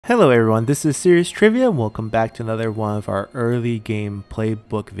Hello everyone, this is Serious Trivia and welcome back to another one of our early game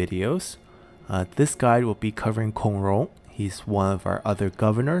playbook videos. This guide will be covering Kong Rong. He's one of our other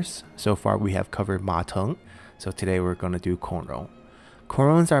governors. So far we have covered Ma Teng, so today we're going to do Kong Rong. Kong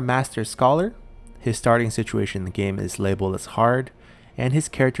Rong is our master scholar. His starting situation in the game is labeled as hard, and his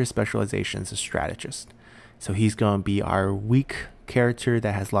character specialization is a strategist. So he's going to be our weak character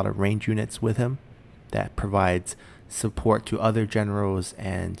that has a lot of range units with him, that provides support to other generals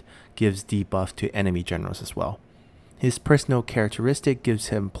and gives debuff to enemy generals as well. His personal characteristic gives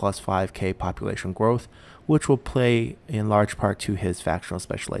him plus 5k population growth, which will play in large part to his factional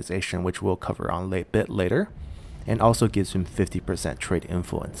specialization, which we'll cover on a bit later, and also gives him 50% trade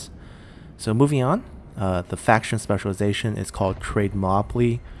influence. So moving on, the faction specialization is called Trade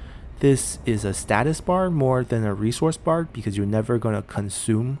Monopoly. This is a status bar more than a resource bar because you're never going to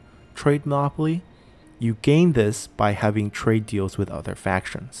consume Trade Monopoly. You gain this by having trade deals with other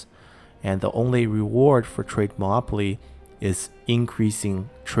factions, and the only reward for trade monopoly is increasing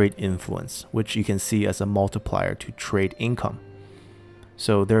trade influence, which you can see as a multiplier to trade income.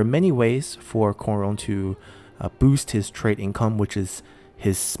 So there are many ways for Kong Rong to boost his trade income, which is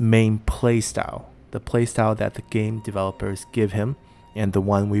his main playstyle, the playstyle that the game developers give him, and the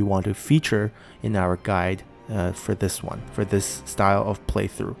one we want to feature in our guide for this style of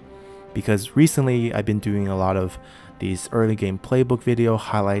playthrough. Because recently I've been doing a lot of these early game playbook video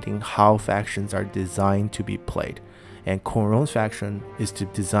highlighting how factions are designed to be played. And Kong Rong's faction is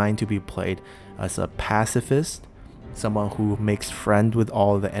designed to be played as a pacifist, someone who makes friends with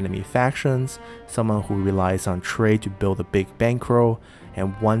all the enemy factions, someone who relies on trade to build a big bankroll,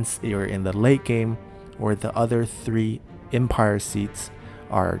 and once you're in the late game or the other 3 empire seats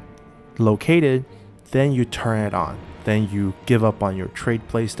are located, then you turn it on. Then you give up on your trade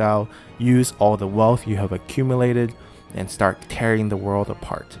playstyle, use all the wealth you have accumulated, and start tearing the world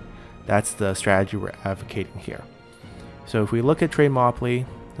apart. That's the strategy we're advocating here. So if we look at trade monopoly,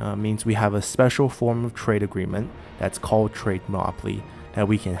 means we have a special form of trade agreement that's called trade monopoly that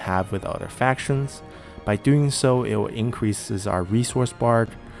we can have with other factions. By doing so, it will increases our resource bar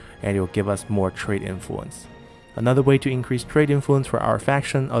and it will give us more trade influence. Another way to increase trade influence for our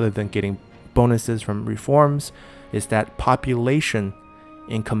faction, other than getting bonuses from reforms, is that population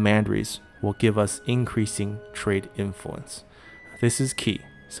in commanderies will give us increasing trade influence. This is key.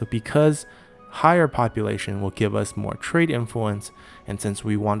 So because higher population will give us more trade influence, and since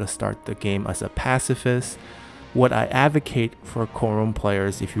we want to start the game as a pacifist, what I advocate for Kong Rong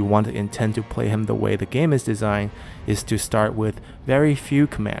players, if you want to intend to play him the way the game is designed, is to start with very few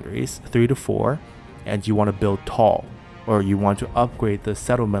commanderies, 3 to 4, and you want to build tall, or you want to upgrade the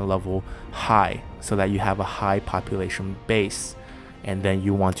settlement level high so that you have a high population base, and then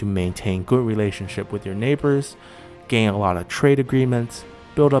you want to maintain good relationship with your neighbors, gain a lot of trade agreements,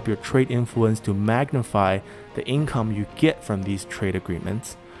 build up your trade influence to magnify the income you get from these trade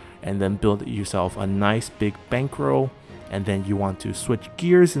agreements, and then build yourself a nice big bankroll. And then you want to switch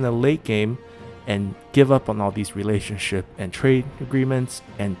gears in the late game and give up on all these relationship and trade agreements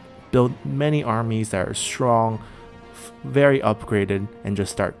and build many armies that are strong, very upgraded, and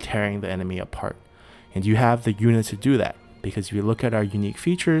just start tearing the enemy apart. And you have the unit to do that, because if you look at our unique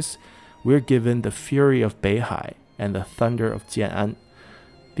features, we're given the Fury of Beihai and the Thunder of Jian'an.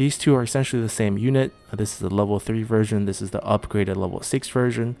 These two are essentially the same unit. This is the level 3 version, this is the upgraded level 6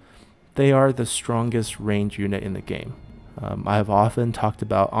 version. They are the strongest range unit in the game. I have often talked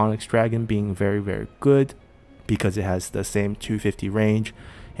about Onyx Dragon being very good because it has the same 250 range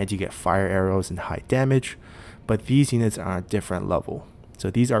and you get fire arrows and high damage. But these units are on a different level. So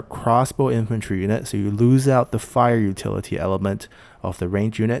these are crossbow infantry units, so you lose out the fire utility element of the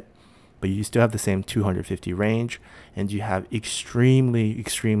range unit, but you still have the same 250 range, and you have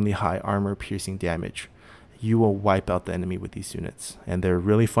extremely high armor piercing damage. You will wipe out the enemy with these units, and they're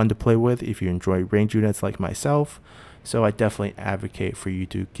really fun to play with if you enjoy range units like myself. So I definitely advocate for you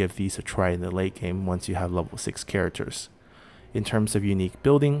to give these a try in the late game once you have level 6 characters. In terms of unique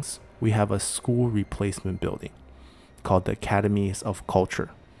buildings, we have a school replacement building called the Academies of Culture.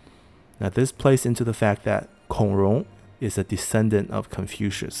 Now this plays into the fact that Kong Rong is a descendant of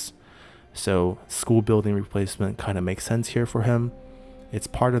Confucius. So school building replacement kind of makes sense here for him. It's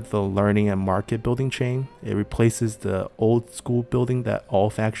part of the learning and market building chain. It replaces the old school building that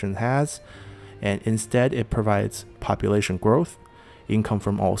all factions has, and instead it provides population growth, income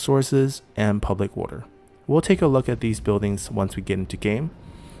from all sources, and public order. We'll take a look at these buildings once we get into game.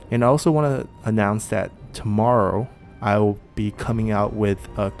 And I also want to announce that tomorrow I will be coming out with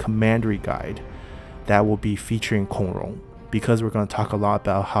a commandery guide that will be featuring Kong Rong, because we're going to talk a lot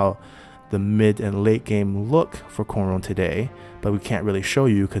about how the mid and late game look for Kong Rong today, but we can't really show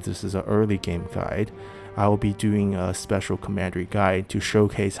you because this is an early game guide. I will be doing a special commandery guide to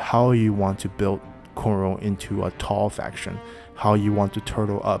showcase how you want to build Kong Rong into a tall faction, how you want to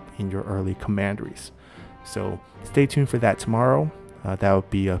turtle up in your early commanderies. So stay tuned for that tomorrow. That would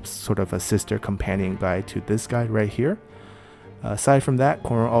be a sort of a sister companion guide to this guide right here. Aside from that,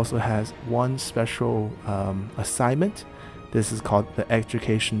 Kong Rong also has one special assignment. This is called the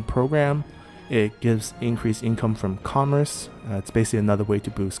education program. It gives increased income from commerce. It's basically another way to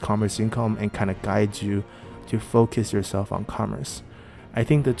boost commerce income and kind of guides you to focus yourself on commerce. I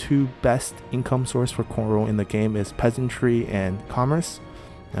think the two best income source for Kong Rong in the game is peasantry and commerce.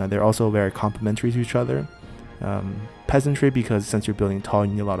 They're also very complementary to each other. Peasantry, because since you're building tall,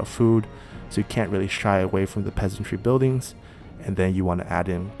 you need a lot of food, so you can't really shy away from the peasantry buildings. And then you want to add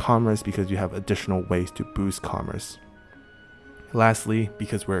in commerce because you have additional ways to boost commerce. Lastly,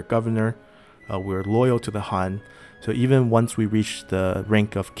 because we're a governor, we're loyal to the Han, so even once we reach the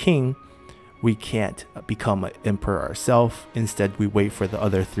rank of king, we can't become an emperor ourselves. Instead, we wait for the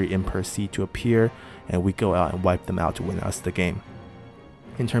other 3 emperor seed to appear, and we go out and wipe them out to win us the game.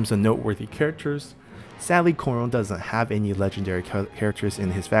 In terms of noteworthy characters, sadly Kong Rong doesn't have any legendary characters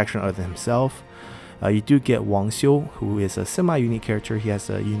in his faction other than himself. You do get Wang, who is a semi-unique character. He has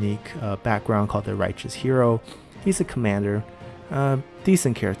a unique background called the Righteous Hero. He's a commander,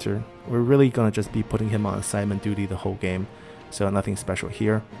 decent character. We're really gonna just be putting him on assignment duty the whole game, so nothing special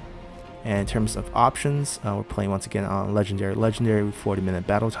here. And in terms of options, we're playing once again on legendary with 40-minute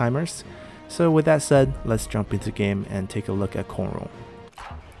battle timers. So with that said, let's jump into the game and take a look at Kong Rong.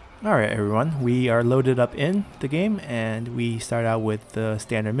 Alright everyone, we are loaded up in the game and we start out with the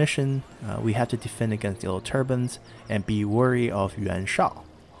standard mission. We have to defend against Yellow Turbans and be wary of Shao.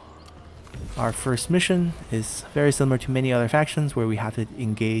 Our first mission is very similar to many other factions where we have to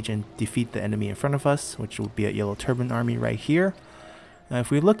engage and defeat the enemy in front of us, which will be a Yellow Turban army right here. Now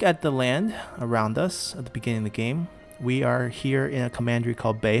if we look at the land around us at the beginning of the game, we are here in a commandery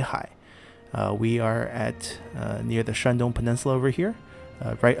called Beihai. We are at near the Shandong Peninsula over here.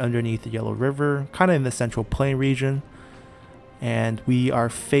 Right underneath the Yellow River, kind of in the central plain region, and we are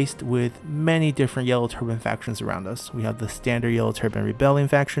faced with many different Yellow Turban factions around us. We have the standard Yellow Turban rebellion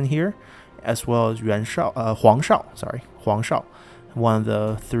faction here, as well as Huang Shao, one of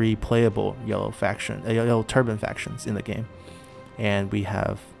the 3 playable Yellow Turban factions in the game. And we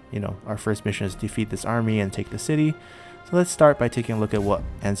have, our first mission is defeat this army and take the city. So let's start by taking a look at what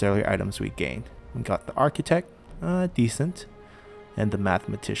ancillary items we gained. We got the architect, decent. And the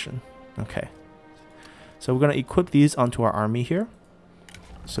mathematician. Okay, so we're going to equip these onto our army here.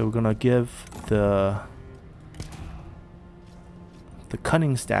 So we're going to give the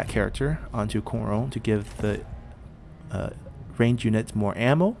cunning stat character onto Kong Rong to give the ranged units more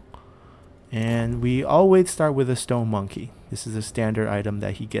ammo. And we always start with a stone monkey. This is a standard item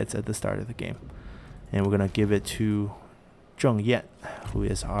that he gets at the start of the game. And we're going to give it to Zheng Yan, who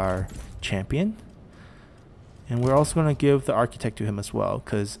is our champion. And we're also going to give the architect to him as well,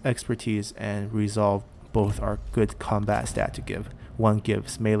 because expertise and resolve both are good combat stat to give. One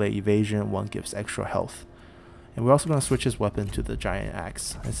gives melee evasion, one gives extra health. And we're also going to switch his weapon to the giant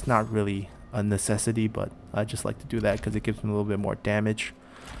axe. It's not really a necessity, but I just like to do that because it gives him a little bit more damage.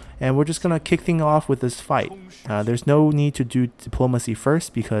 And we're just going to kick things off with this fight. There's no need to do diplomacy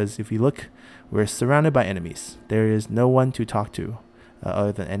first, because if you look, we're surrounded by enemies. There is no one to talk to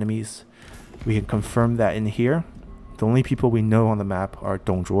other than enemies. We can confirm that in here. The only people we know on the map are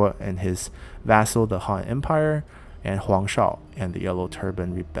Dong Zhuo and his vassal, the Han Empire, and Huang Shao and the Yellow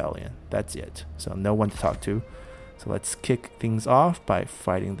Turban Rebellion. That's it. So no one to talk to. So let's kick things off by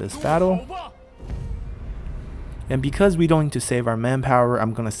fighting this battle. And because we don't need to save our manpower,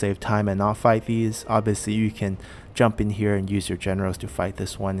 I'm going to save time and not fight these. Obviously, you can jump in here and use your generals to fight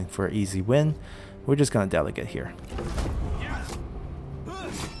this one for an easy win. We're just going to delegate here.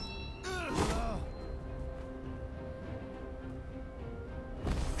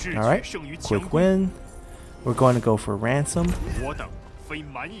 Alright, quick win. We're going to go for ransom.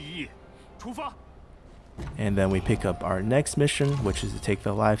 And then we pick up our next mission, which is to take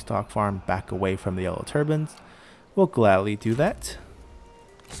the livestock farm back away from the Yellow Turbans. We'll gladly do that.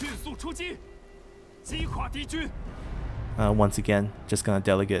 Once again, just gonna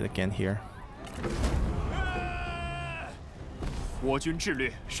delegate again here.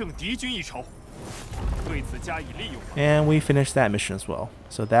 And we finished that mission as well.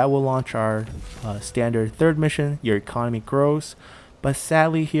 So that will launch our standard 3rd mission. Your economy grows. But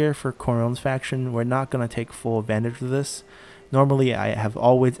sadly here for Kong Rong's faction, we're not going to take full advantage of this. Normally I have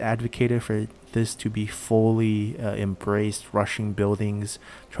always advocated for this to be fully embraced, rushing buildings,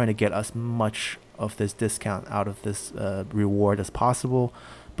 trying to get as much of this discount out of this reward as possible.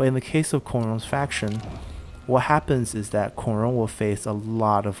 But in the case of Kong Rong's faction, what happens is that Kong Rong will face a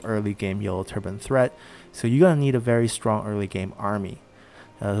lot of early game Yellow Turban threat, so you're going to need a very strong early game army.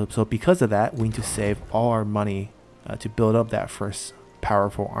 So because of that, we need to save all our money to build up that first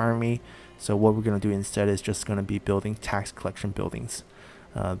powerful army. So what we're going to do instead is just going to be building tax collection buildings.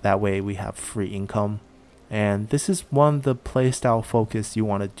 That way we have free income. And this is one of the playstyle focus you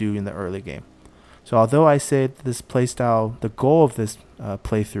want to do in the early game. So although I said this playstyle, the goal of this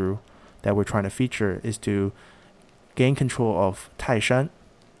playthrough that we're trying to feature is to gain control of Taishan,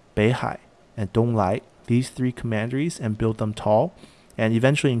 Beihai, and Donglai, these three commanderies, and build them tall, and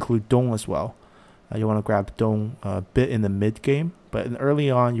eventually include Dong as well. You want to grab Dong a bit in the mid game, but early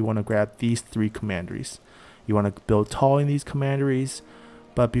on you want to grab these three commanderies. You want to build tall in these commanderies,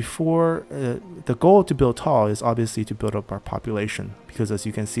 but before the goal to build tall is obviously to build up our population, because as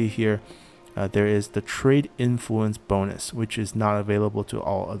you can see here, there is the trade influence bonus, which is not available to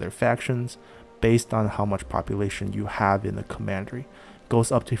all other factions based on how much population you have in the commandery. It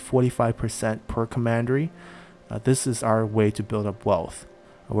goes up to 45% per commandery. This is our way to build up wealth.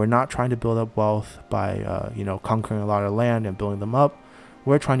 We're not trying to build up wealth by conquering a lot of land and building them up.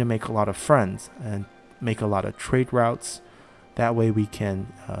 We're trying to make a lot of friends and make a lot of trade routes. That way we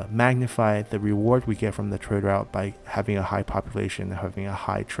can magnify the reward we get from the trade route by having a high population and having a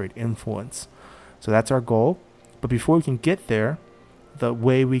high trade influence. So that's our goal. But before we can get there, the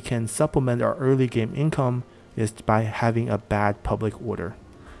way we can supplement our early game income is by having a bad public order.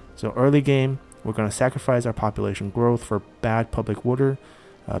 So early game, we're going to sacrifice our population growth for bad public order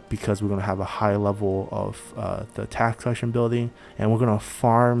because we're going to have a high level of the tax collection building, and we're going to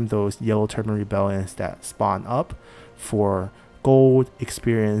farm those Yellow Turban rebellions that spawn up for gold,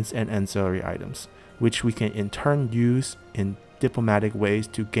 experience, and ancillary items, which we can in turn use in diplomatic ways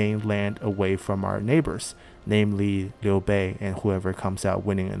to gain land away from our neighbors, namely Liu Bei and whoever comes out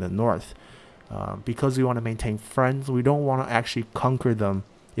winning in the north. Because we want to maintain friends, we don't want to actually conquer them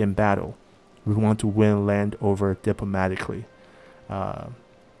in battle. We want to win land over diplomatically.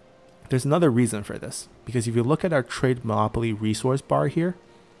 There's another reason for this, because if you look at our trade monopoly resource bar here,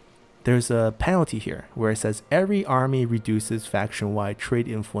 there's a penalty here where it says every army reduces faction-wide trade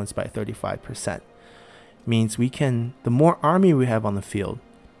influence by 35%. Means the more army we have on the field,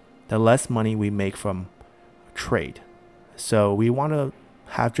 the less money we make from trade. So we want to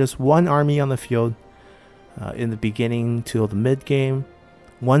have just one army on the field in the beginning till the mid game.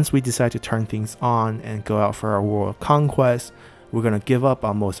 Once we decide to turn things on and go out for our war of conquest, we're going to give up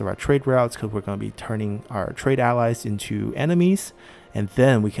on most of our trade routes because we're going to be turning our trade allies into enemies, and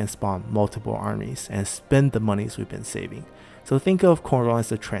then we can spawn multiple armies and spend the monies we've been saving. So think of Kong Rong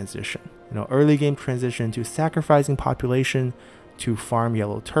as a transition, early game transition to sacrificing population to farm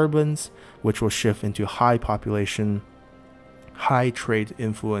Yellow Turbans, which will shift into high population, high trade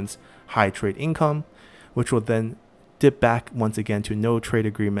influence, high trade income, which will then dip back once again to no trade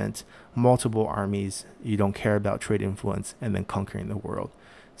agreement, multiple armies, you don't care about trade influence, and then conquering the world.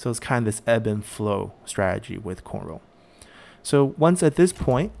 So it's kind of this ebb and flow strategy with Kong Rong. So once at this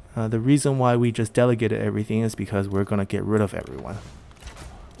point, the reason why we just delegated everything is because we're going to get rid of everyone.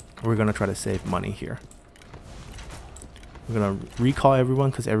 We're going to try to save money here. We're going to recall everyone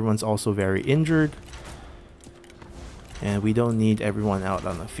because everyone's also very injured. And we don't need everyone out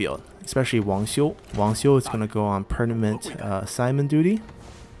on the field, especially Wang Xiu. Wang Xiu is going to go on permanent assignment duty.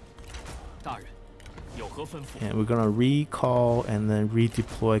 And we're going to recall and then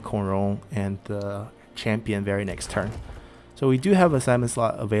redeploy Kong Rong and the champion very next turn. So we do have assignment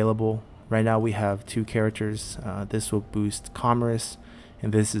slot available. Right now we have 2 characters. This will boost commerce,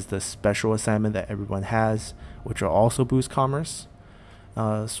 and this is the special assignment that everyone has, which will also boost commerce.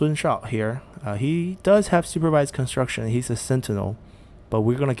 Sun Shao here, he does have supervised construction. He's a sentinel, but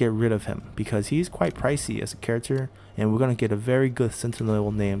we're going to get rid of him because he's quite pricey as a character, and we're going to get a very good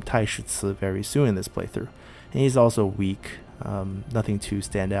sentinel named Taishi very soon in this playthrough. And he's also weak, nothing too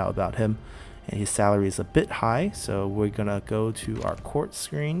stand out about him, and his salary is a bit high, so we're going to go to our court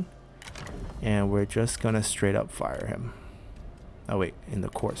screen and we're just going to straight up fire him. Oh wait, in the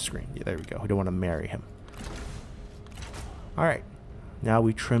court screen, yeah, there we go. We don't want to marry him. Alright, now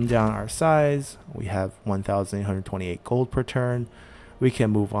we trim down our size. We have 1,828 gold per turn. We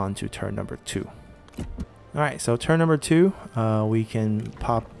can move on to turn number 2. Alright, so turn number 2, we can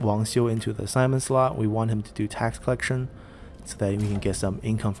pop Wang Xiu into the assignment slot. We want him to do tax collection so that we can get some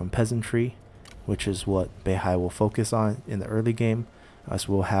income from peasantry, which is what Beihai will focus on in the early game.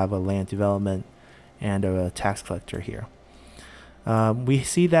 So we'll have a land development and a tax collector here. We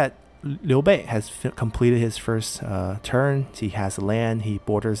see that Liu Bei has completed his first turn. He has land, he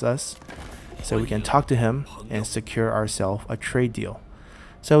borders us. So we can talk to him and secure ourselves a trade deal.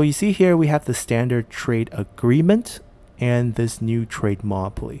 So you see here we have the standard trade agreement and this new trade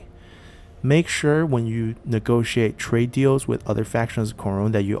monopoly. Make sure when you negotiate trade deals with other factions of Kong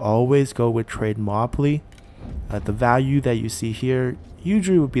Rong that you always go with trade monopoly. The value that you see here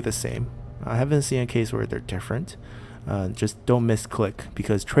usually would be the same. I haven't seen a case where they're different. Just don't misclick,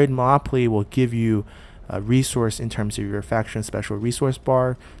 because trade monopoly will give you a resource in terms of your faction special resource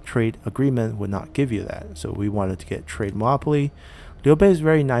bar. Trade agreement would not give you that. So we wanted to get trade monopoly. Liu Bei is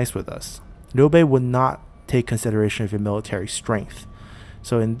very nice with us. Liu Bei would not take consideration of your military strength.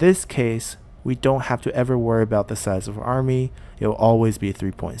 So in this case, we don't have to ever worry about the size of our army. It will always be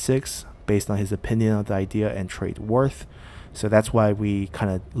 3.6 based on his opinion of the idea and trade worth. So that's why we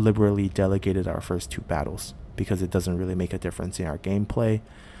kind of liberally delegated our first 2 battles, because it doesn't really make a difference in our gameplay.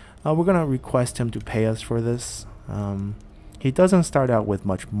 We're going to request him to pay us for this. He doesn't start out with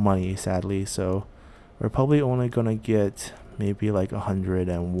much money, sadly, so we're probably only going to get maybe like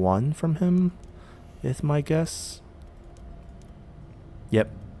 101 from him, is my guess. Yep,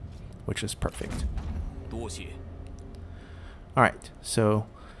 which is perfect. Alright, so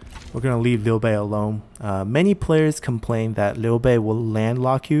we're going to leave Liu Bei alone. Many players complain that Liu Bei will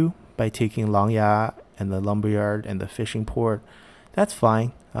landlock you by taking Langya and the lumberyard and the fishing port. That's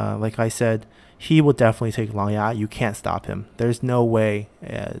fine. Like I said, he will definitely take Langya. You can't stop him. There's no way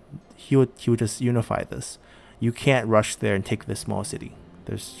he would just unify this. You can't rush there and take this small city.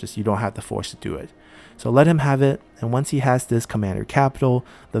 You don't have the force to do it. So let him have it, and once he has this commander capital,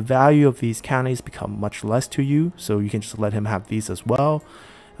 the value of these counties become much less to you, so you can just let him have these as well.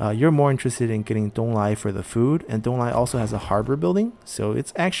 You're more interested in getting Donglai for the food, and Donglai also has a harbor building, so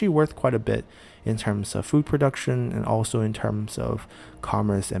it's actually worth quite a bit in terms of food production and also in terms of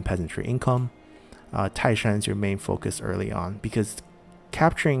commerce and peasantry income. Taishan is your main focus early on, because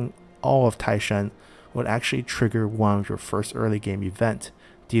capturing all of Taishan would actually trigger one of your first early game event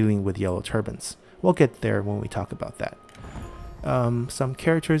dealing with Yellow Turbans. We'll get there when we talk about that. Some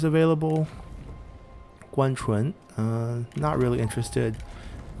characters available. Guan Chun, not really interested.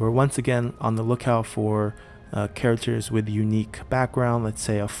 We're once again on the lookout for characters with unique background. Let's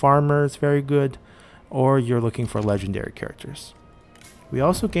say a farmer is very good, or you're looking for legendary characters. We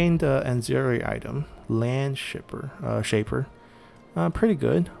also gained an auxiliary item, Land Shaper. Pretty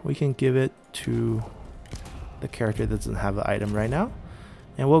good. We can give it to the character that doesn't have the item right now.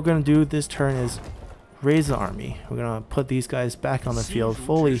 And what we're going to do this turn is raise the army. We're going to put these guys back on the field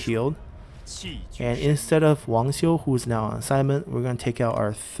fully healed. And instead of Wang Xiu, who's now on assignment, we're going to take out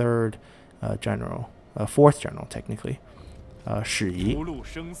our fourth general technically, Shi Yi. We're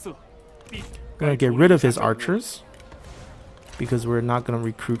going to get rid of his archers, because we're not going to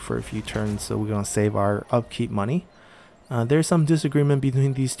recruit for a few turns, so we're going to save our upkeep money. There's some disagreement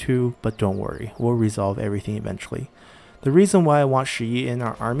between these two, but don't worry, we'll resolve everything eventually. The reason why I want Shi Yi in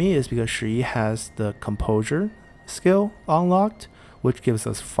our army is because Shi Yi has the composure skill unlocked, which gives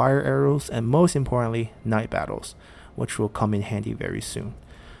us fire arrows and most importantly night battles, which will come in handy very soon.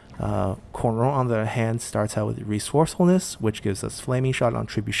 Kong Rong on the other hand starts out with resourcefulness, which gives us flaming shot on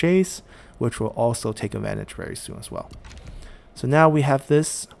trebuchets, which will also take advantage very soon as well. So now we have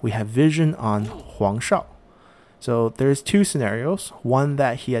this, we have vision on Huang Shao. So there's 2 scenarios, one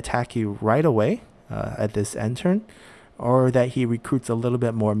that he attack you right away at this end turn, or that he recruits a little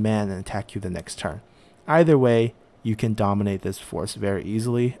bit more men and attack you the next turn. Either way, you can dominate this force very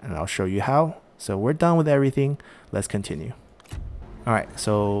easily, and I'll show you how. So we're done with everything, let's continue. Alright,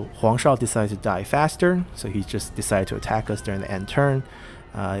 so Huang Shao decided to die faster, so he just decided to attack us during the end turn.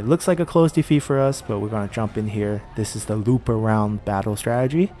 It looks like a close defeat for us, but we're going to jump in here. This is the loop around battle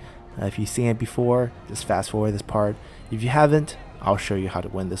strategy. If you've seen it before, just fast forward this part. If you haven't, I'll show you how to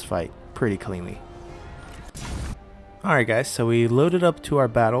win this fight pretty cleanly. Alright guys, so we loaded up to our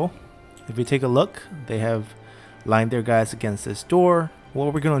battle. If you take a look, they have lined their guys against this door.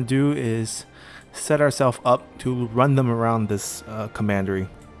 What we're going to do is set ourselves up to run them around this commandery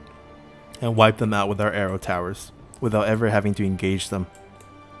and wipe them out with our arrow towers without ever having to engage them.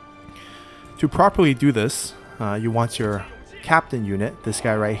 To properly do this, you want your captain unit, this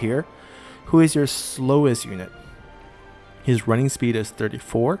guy right here, who is your slowest unit. His running speed is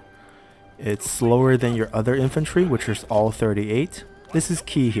 34. It's slower than your other infantry, which is all 38. This is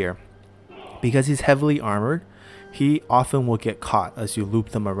key here. Because he's heavily armored, he often will get caught as you loop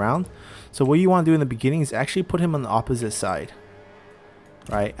them around. So what you want to do in the beginning is actually put him on the opposite side,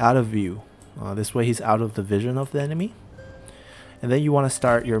 right, out of view. This way he's out of the vision of the enemy. And then you want to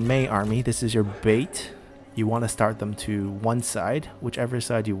start your main army. This is your bait. you want to start them to one side, whichever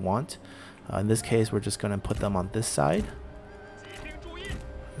side you want. In this case, we're just going to put them on this side.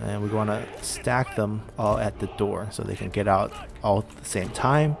 And we're going to stack them all at the door so they can get out all at the same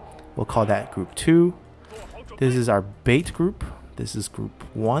time. We'll call that group 2. This is our bait group. This is group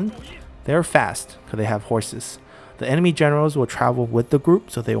 1. They're fast because they have horses. The enemy generals will travel with the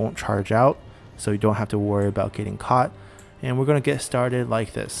group so they won't charge out, so you don't have to worry about getting caught. And we're going to get started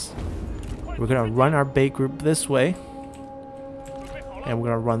like this. We're going to run our bait group this way. And we're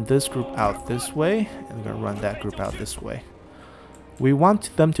going to run this group out this way. And we're going to run that group out this way. We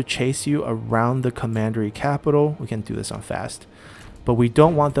want them to chase you around the commandery capital. We can do this on fast. But we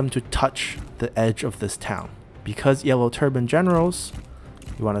don't want them to touch the edge of this town. Because Yellow Turban generals,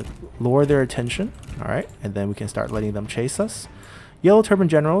 we want to lure their attention. Alright, and then we can start letting them chase us. Yellow Turban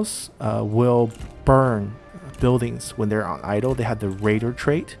generals will burn buildings when they're on idle. They have the raider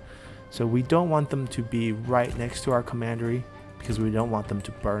trait. So we don't want them to be right next to our commandery because we don't want them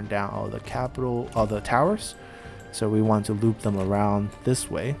to burn down all the towers. So we want to loop them around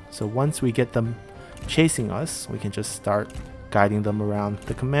this way. So once we get them chasing us, we can just start guiding them around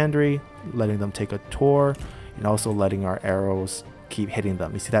the commandery, letting them take a tour, and also letting our arrows keep hitting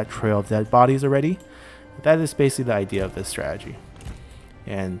them. You see that trail of dead bodies already? That is basically the idea of this strategy.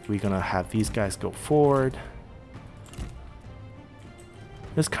 And we're gonna have these guys go forward.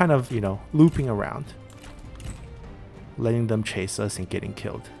 Just kind of, you know, looping around, letting them chase us and getting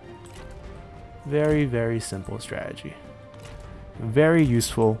killed. Very, very simple strategy. Very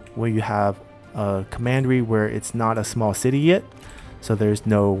useful when you have a commandery where it's not a small city yet, so there's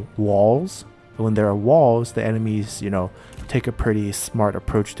no walls. But when there are walls, the enemies, you know, take a pretty smart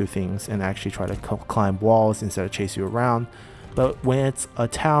approach to things and actually try to climb walls instead of chase you around. But when it's a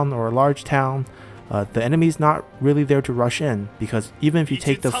town or a large town, the enemy's not really there to rush in, because even if you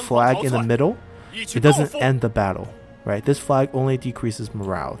take the flag in the middle, it doesn't end the battle, right? This flag only decreases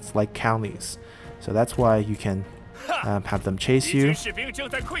morale. It's like counties. So that's why you can have them chase you.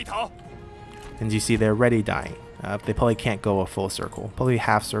 And you see they're already dying. They probably can't go a full circle, probably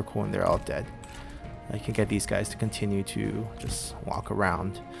half circle, and they're all dead. I can get these guys to continue to just walk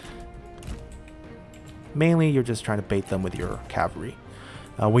around. Mainly, you're just trying to bait them with your cavalry.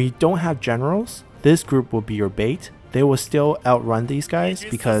 When you don't have generals, this group will be your bait. They will still outrun these guys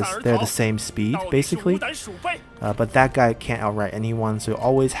because they're the same speed, basically. But that guy can't outrun anyone, so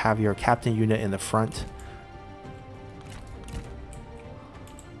always have your captain unit in the front.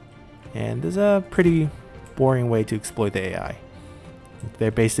 And this is a pretty boring way to exploit the AI.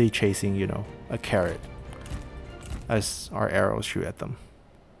 They're basically chasing, you know, a carrot as our arrows shoot at them.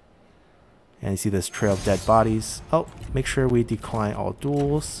 And you see this trail of dead bodies. Oh, make sure we decline all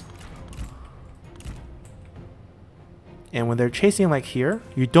duels. And when they're chasing like here,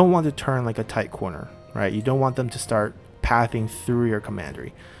 you don't want to turn like a tight corner, right? You don't want them to start pathing through your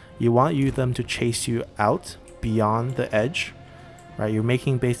commandery. You want them to chase you out beyond the edge, right? You're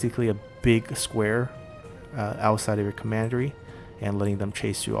making basically a big square outside of your commandery and letting them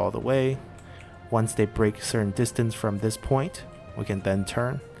chase you all the way. Once they break a certain distance from this point, we can then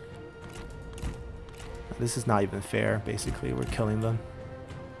turn. This is not even fair. Basically, we're killing them.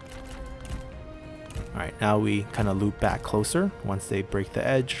 Alright, now we kind of loop back closer once they break the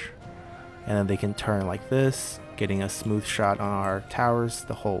edge. And then they can turn like this, getting a smooth shot on our towers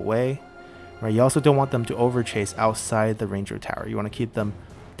the whole way. Right, you also don't want them to overchase outside the range of tower. You want to keep them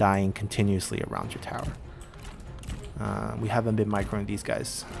dying continuously around your tower. We haven't been microing these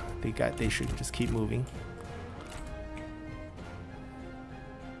guys. They should just keep moving.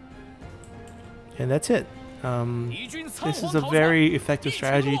 And that's it. This is a very effective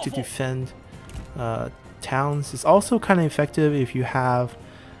strategy to defend towns. It's also kind of effective if you have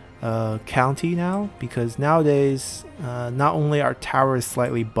a county now, because nowadays not only are towers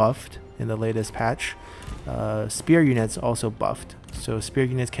slightly buffed in the latest patch, spear units also buffed. So spear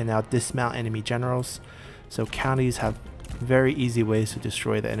units can now dismount enemy generals. So counties have very easy ways to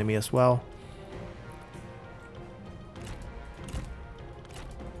destroy the enemy as well.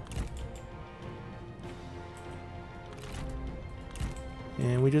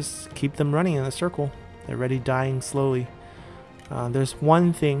 And we just keep them running in a circle. They're already dying slowly. There's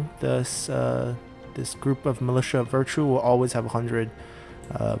one thing, this group of militia virtue will always have 100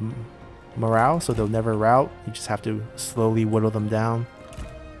 morale, so they'll never rout. You just have to slowly whittle them down.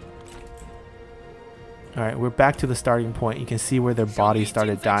 Alright, we're back to the starting point. You can see where their bodies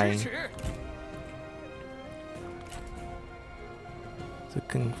started dying. So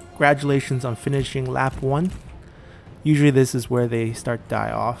congratulations on finishing lap 1. Usually this is where they start to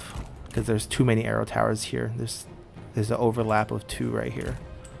die off, because there's too many arrow towers here. There's an overlap of 2 right here.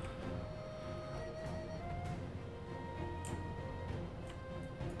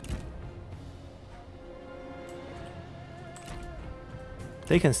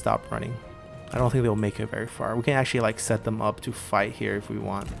 They can stop running. I don't think they'll make it very far. We can actually like set them up to fight here if we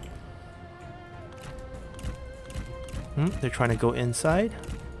want. They're trying to go inside.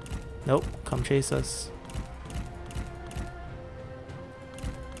 Nope, come chase us.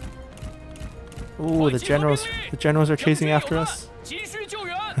 Ooh, the generals are chasing after us.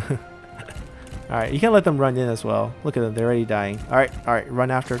 Alright, you can let them run in as well. Look at them, they're already dying. Alright, run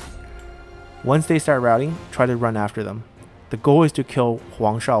after. Once they start routing, try to run after them. The goal is to kill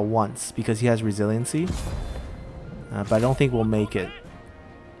Huang Shao once because he has resiliency. But I don't think we'll make it.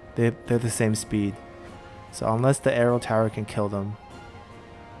 They're the same speed. So unless the arrow tower can kill them.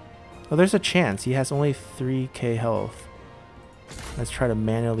 Oh, there's a chance. He has only 3k health. Let's try to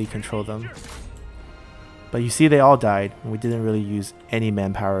manually control them. But you see they all died. And we didn't really use any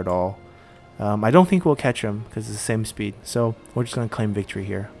manpower at all. I don't think we'll catch him because it's the same speed. So we're just going to claim victory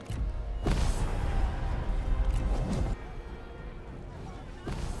here.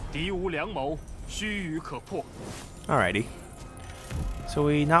 Alrighty. So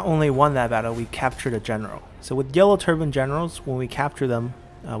we not only won that battle, we captured a general. So with Yellow Turban generals, when we capture them,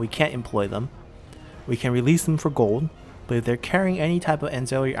 we can't employ them. We can release them for gold, but if they're carrying any type of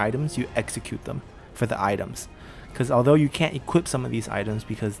ancillary items, you execute them for the items. Because although you can't equip some of these items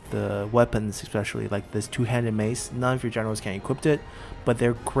because the weapons, especially like this two-handed mace, none of your generals can equip it, but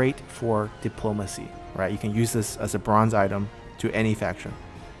they're great for diplomacy, right? You can use this as a bronze item to any faction.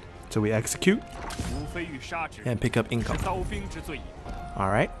 So we execute and pick up income.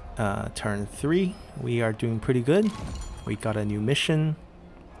 Alright, turn 3. We are doing pretty good. We got a new mission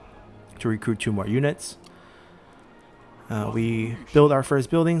to recruit 2 more units. We build our first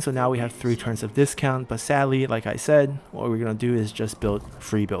building, so now we have 3 turns of discount. But sadly, like I said, what we're going to do is just build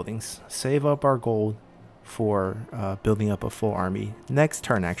free buildings. Save up our gold for building up a full army. Next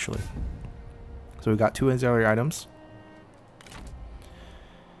turn, actually. So we got 2 auxiliary items.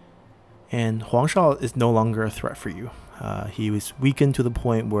 And Huang Shao is no longer a threat for you. He was weakened to the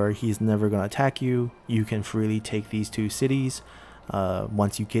point where he's never going to attack you. You can freely take these 2 cities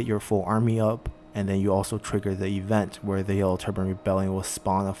once you get your full army up. And then you also trigger the event where the Yellow Turban Rebellion will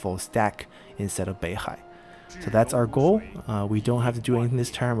spawn a full stack instead of Beihai. So that's our goal. We don't have to do anything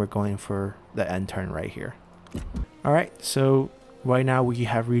this turn. We're going for the end turn right here. Alright, so right now we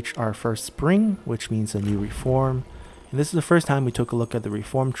have reached our first spring, which means a new reform. And this is the first time we took a look at the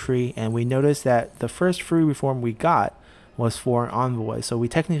reform tree, and we noticed that the first free reform we got was for an envoy. So we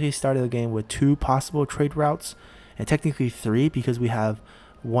technically started the game with 2 possible trade routes, and technically 3 because we have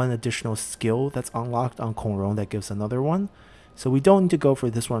 1 additional skill that's unlocked on Kong Rong that gives another one. So we don't need to go for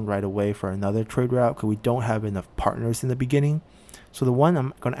this one right away for another trade route because we don't have enough partners in the beginning. So the one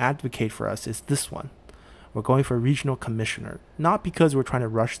I'm going to advocate for us is this one. We're going for regional commissioner, not because we're trying to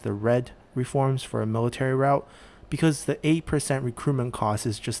rush the red reforms for a military route, because the 8% recruitment cost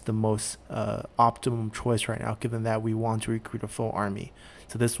is just the most optimum choice right now, given that we want to recruit a full army.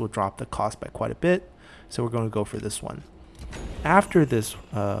 So this will drop the cost by quite a bit. So we're going to go for this one. After this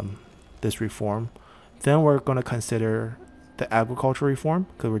this reform, then we're going to consider the agricultural reform,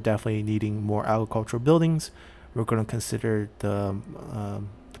 because we're definitely needing more agricultural buildings. We're going to consider the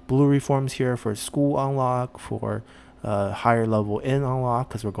blue reforms here for school unlock, for higher level inn unlock,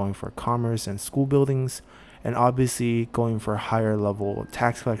 because we're going for commerce and school buildings. And obviously going for higher level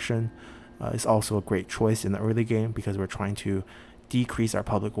tax collection is also a great choice in the early game, because we're trying to decrease our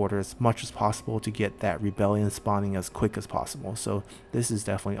public order as much as possible to get that rebellion spawning as quick as possible. So this is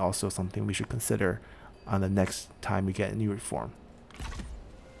definitely also something we should consider on the next time we get a new reform.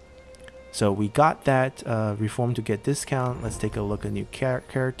 So we got that reform to get discount. Let's take a look at new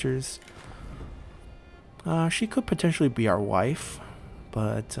characters. She could potentially be our wife,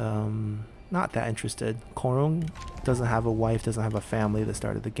 but not that interested. Kong Rong doesn't have a wife, doesn't have a family at the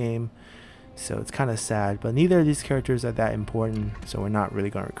start of the game, so it's kind of sad. But neither of these characters are that important, so we're not really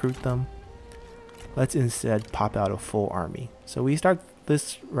going to recruit them. Let's instead pop out a full army. So we start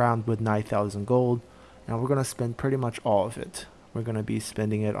this round with 9,000 gold, and we're going to spend pretty much all of it. We're going to be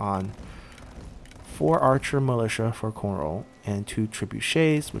spending it on 4 archer militia for Kong Rong and 2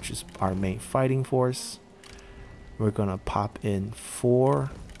 trebuchets, which is our main fighting force. We're going to pop in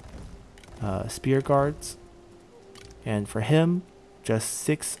 4 spear guards, and for him just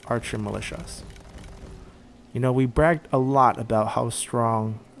 6 archer militias. You know, we bragged a lot about how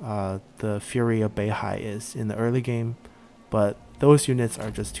strong the Fury of Beihai is in the early game, but those units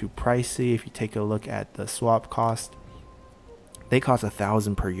are just too pricey. If you take a look at the swap cost, they cost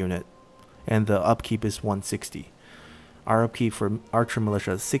 1,000 per unit, and the upkeep is 160. Our upkeep for archer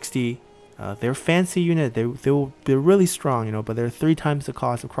militia is 60. They're fancy unit, they're really strong, you know, but they're 3 times the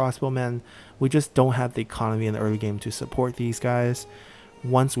cost of crossbowmen. We just don't have the economy in the early game to support these guys.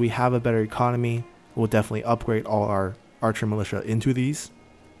 Once we have a better economy, we'll definitely upgrade all our archer militia into these.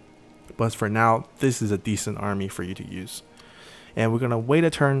 But for now, this is a decent army for you to use. And we're going to wait a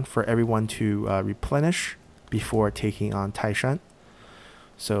turn for everyone to replenish before taking on Taishan.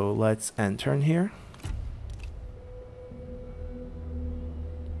 So let's end turn here.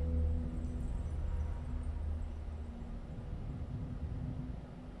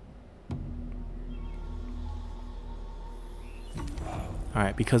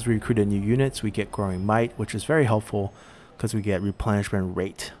 Alright, because we recruited new units, we get growing might, which is very helpful because we get replenishment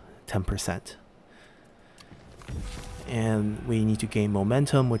rate 10%. And we need to gain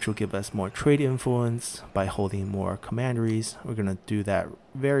momentum, which will give us more trade influence by holding more commanderies. We're going to do that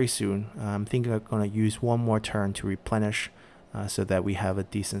very soon. I'm thinking I'm going to use one more turn to replenish so that we have a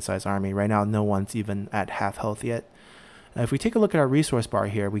decent sized army. Right now, no one's even at half health yet. If we take a look at our resource bar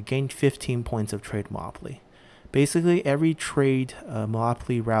here, we gained 15 points of trade monopoly. Basically, every trade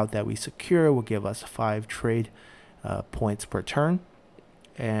monopoly route that we secure will give us 5 trade points per turn.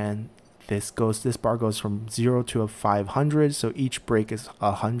 And this bar goes from 0 to 500, so each break is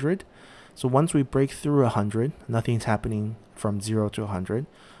 100. So once we break through 100, nothing's happening from 0 to 100.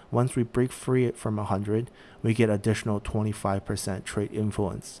 Once we break free from 100, we get additional 25% trade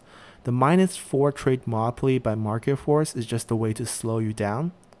influence. The -4 trade monopoly by market force is just a way to slow you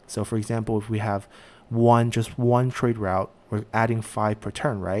down. So for example, if we have just one trade route, we're adding 5 per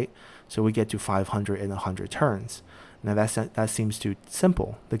turn, right? So we get to 500 in 100 turns. Now that seems too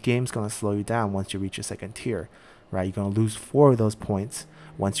simple. The game's going to slow you down once you reach a second tier, right? You're going to lose 4 of those points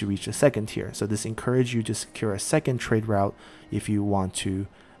once you reach the second tier. So this encourages you to secure a second trade route if you want to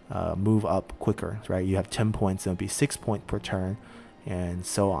move up quicker, right? You have 10 points, it'll be 6 points per turn, and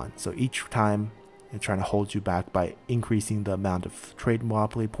so on. So each time it's trying to hold you back by increasing the amount of trade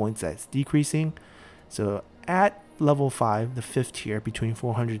monopoly points that's decreasing. So at level 5, the 5th tier, between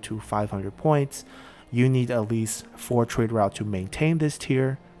 400 to 500 points, you need at least 4 trade route to maintain this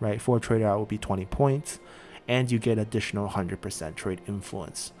tier, right? 4 trade route will be 20 points, and you get additional 100% trade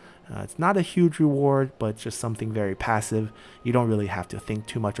influence. It's not a huge reward, but just something very passive. You don't really have to think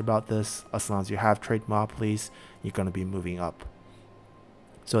too much about this. As long as you have trade monopolies, you're going to be moving up.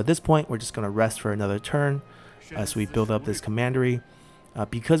 So at this point, we're just going to rest for another turn as we build up this commandery.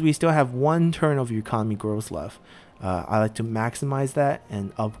 Because we still have 1 turn of economy growth left, I like to maximize that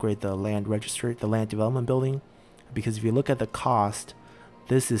and upgrade the land registry, the land development building. Because if you look at the cost,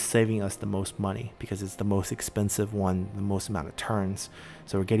 this is saving us the most money because it's the most expensive one, the most amount of turns.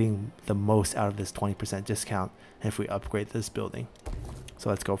 So we're getting the most out of this 20% discount if we upgrade this building. So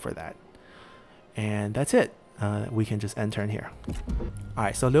let's go for that. And that's it. We can just end turn here.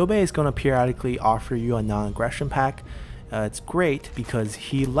 Alright, so Liu Bei is going to periodically offer you a non-aggression pack. It's great because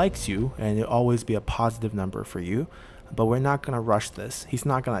he likes you and it'll always be a positive number for you, but we're not going to rush this. He's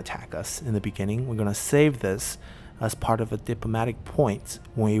not going to attack us in the beginning. We're going to save this as part of a diplomatic point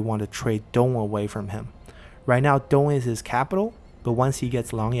when we want to trade Dong away from him. Right now, Dong is his capital, but once he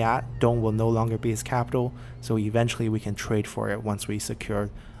gets Langyat, Dong will no longer be his capital, so eventually we can trade for it once we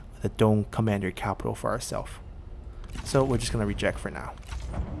secure the Dong commander capital for ourselves. So we're just going to reject for now.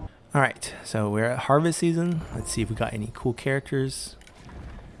 Alright, so we're at harvest season. Let's see if we got any cool characters.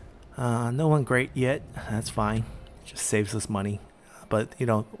 No one great yet. That's fine. Just saves us money. But, you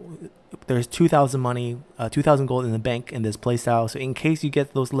know, there's 2,000 money, 2,000 gold in the bank in this playstyle. So in case you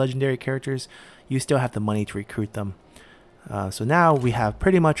get those legendary characters, you still have the money to recruit them. So now we have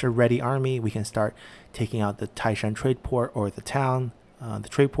pretty much a ready army. We can start taking out the Taishan trade port or the town. The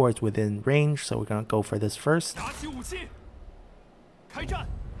trade port is within range, so we're going to go for this first.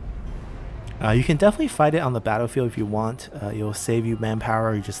 You can definitely fight it on the battlefield if you want. It'll save you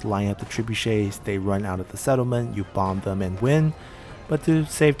manpower. You just line up the trebuchets, they run out of the settlement, you bomb them and win. But to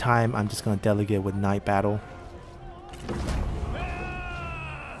save time, I'm just going to delegate with night battle.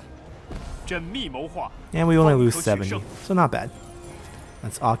 And we only lose 70, so not bad.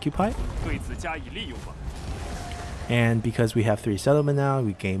 Let's occupy. And because we have 3 settlement now,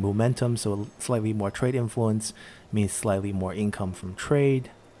 we gain momentum, so slightly more trade influence means slightly more income from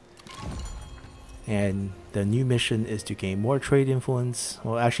trade. And the new mission is to gain more trade influence.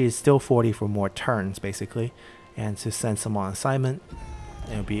 Well, actually it's still 40 for more turns basically. And to send someone on assignment,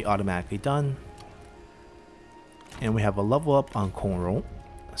 it'll be automatically done. And we have a level up on Kong Rong.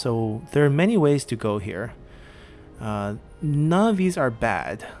 So there are many ways to go here. None of these are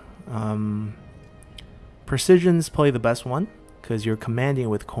bad. Precision's probably the best one because you're commanding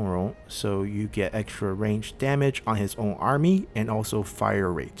with Kong Rong, so you get extra range damage on his own army and also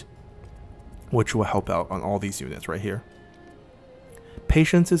fire rate, which will help out on all these units right here.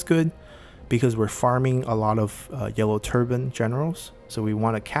 Patience is good because we're farming a lot of Yellow Turban generals, so we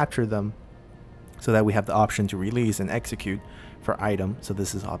want to capture them so that we have the option to release and execute for item. So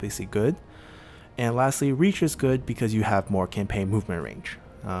this is obviously good. And lastly, reach is good because you have more campaign movement range.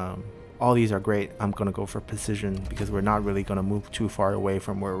 All these are great. I'm going to go for precision because we're not really going to move too far away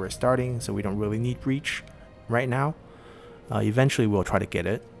from where we're starting, so we don't really need reach right now. Eventually we'll try to get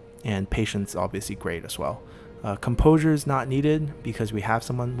it, and patience obviously great as well. Composure is not needed because we have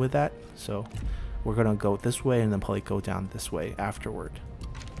someone with that, so we're going to go this way and then probably go down this way afterward.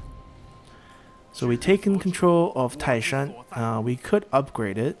 So we taken control of Taishan. We could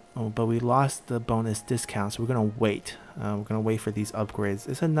upgrade it, but we lost the bonus discount, so we're gonna wait. We're gonna wait for these upgrades.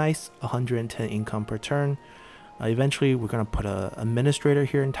 It's a nice 110 income per turn. Eventually we're gonna put a administrator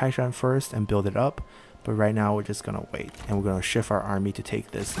here in Taishan first and build it up, but right now we're just gonna wait, and we're gonna shift our army to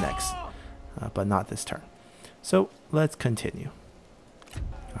take this next, but not this turn. So let's continue.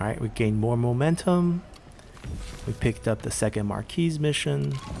 All right, we gained more momentum. We picked up the second Marquise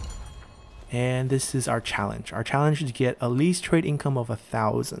mission. And this is our challenge. Our challenge is to get at least trade income of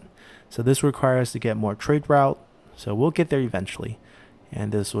 1,000. So this requires us to get more trade route. So we'll get there eventually.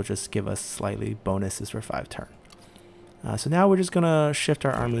 And this will just give us slightly bonuses for 5 turns. So now we're just going to shift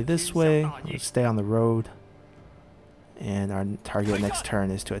our army this way. We'll stay on the road. And our target next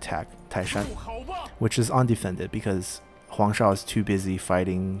turn is to attack Taishan, which is undefended because Huang Shao is too busy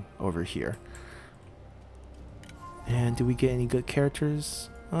fighting over here. And do we get any good characters?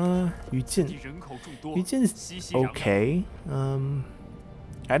 Yu Jin is okay.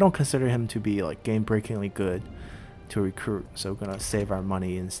 I don't consider him to be like game-breakingly good to recruit, so we're gonna save our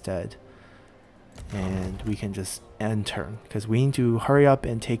money instead. And we can just end turn because we need to hurry up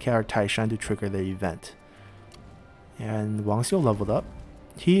and take out Taishan to trigger the event. And Wang Xiu leveled up.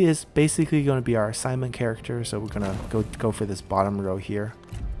 He is basically going to be our assignment character, so we're gonna go for this bottom row here.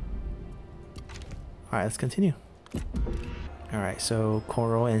 Alright, let's continue. Alright, so Kong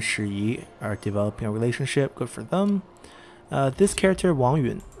Rong and Shi Yi are developing a relationship. Good for them. This character, Wang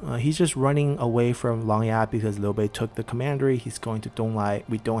Yun, he's just running away from Langya because Liu Bei took the commandery. He's going to Donglai.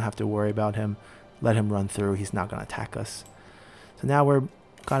 We don't have to worry about him. Let him run through. He's not going to attack us. So now we're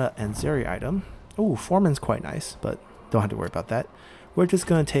got an Anzeri item. Oh, Foreman's quite nice, but don't have to worry about that. We're just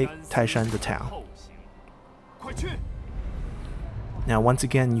going to take Taishan to town. Now, once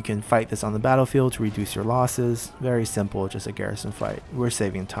again, you can fight this on the battlefield to reduce your losses. Very simple, just a garrison fight. We're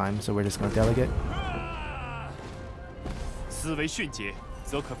saving time, so we're just going to delegate.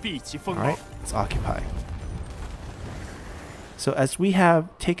 Alright, let's occupy. So as we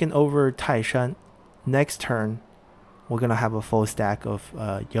have taken over Taishan, next turn, we're going to have a full stack of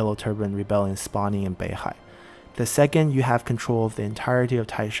Yellow Turban Rebellion spawning in Beihai. The second you have control of the entirety of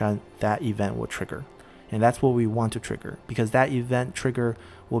Taishan, that event will trigger. And that's what we want to trigger, because that event trigger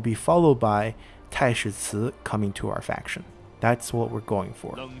will be followed by Taishi coming to our faction. That's what we're going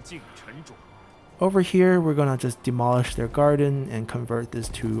for. Over here, we're going to just demolish their garden and convert this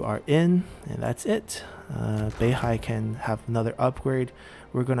to our inn, and that's it. Beihai can have another upgrade.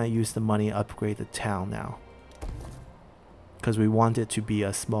 We're going to use the money to upgrade the town now, because we want it to be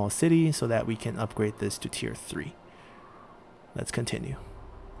a small city so that we can upgrade this to tier 3. Let's continue.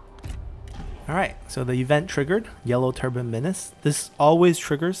 Alright, so the event triggered, Yellow Turban Menace. This always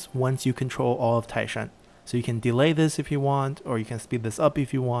triggers once you control all of Taishan. So you can delay this if you want, or you can speed this up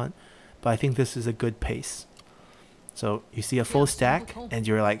if you want, but I think this is a good pace. So you see a full stack and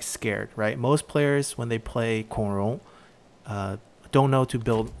you're like scared, right? Most players, when they play Kong Rong, don't know to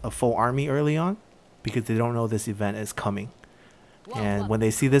build a full army early on because they don't know this event is coming. And when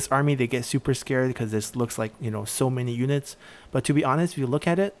they see this army, they get super scared because this looks like, you know, so many units. But to be honest, if you look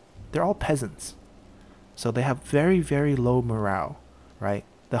at it, they're all peasants. So they have very, very low morale, right?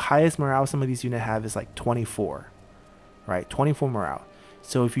 The highest morale some of these units have is like 24, right? 24 morale.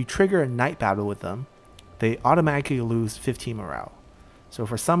 So if you trigger a night battle with them, they automatically lose 15 morale. So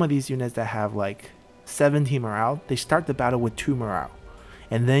for some of these units that have like 17 morale, they start the battle with 2 morale.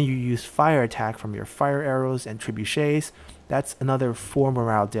 And then you use fire attack from your fire arrows and trebuchets. That's another 4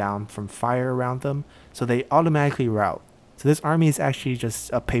 morale down from fire around them. So they automatically rout. So this army is actually just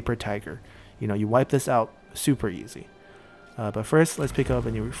a paper tiger. You know, you wipe this out super easy. But first, let's pick up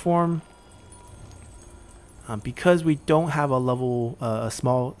a new reform. Because we don't have a level, a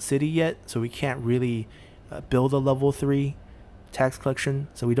small city yet, so we can't really build a level 3 tax collection.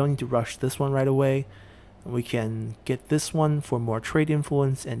 So we don't need to rush this one right away. We can get this one for more trade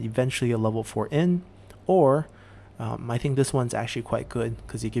influence and eventually a level 4 inn. Or I think this one's actually quite good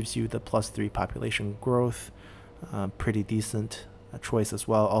because it gives you the +3 population growth. Pretty decent choice as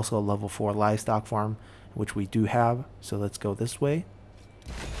well. Also a level 4 livestock farm, which we do have. So let's go this way.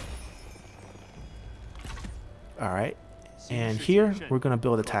 Alright, and here we're going to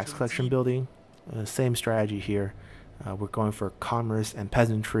build a tax collection building. Same strategy here. We're going for commerce and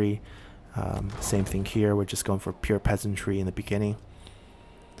peasantry. Same thing here, we're just going for pure peasantry in the beginning.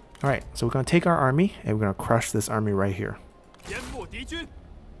 Alright, so we're going to take our army and we're going to crush this army right here.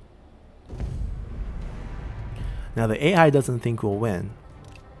 Now the AI doesn't think we'll win,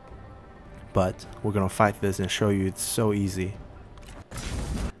 but we're going to fight this and show you it's so easy.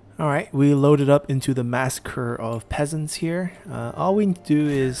 Alright, we loaded up into the massacre of peasants here. All we do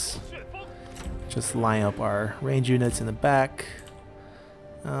is just line up our range units in the back.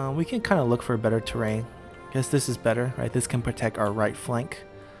 We can kind of look for better terrain. Guess this is better, right? This can protect our right flank.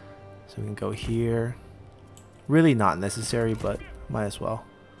 So we can go here. Really not necessary, but might as well.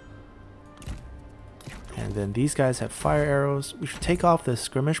 And then these guys have fire arrows. We should take off the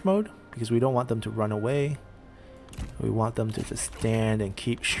skirmish mode because we don't want them to run away. We want them to just stand and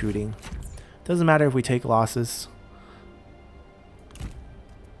keep shooting. Doesn't matter if we take losses.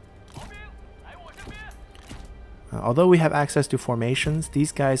 Although we have access to formations,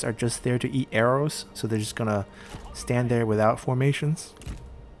 these guys are just there to eat arrows, so they're just gonna stand there without formations.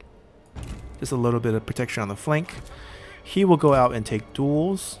 Just a little bit of protection on the flank. He will go out and take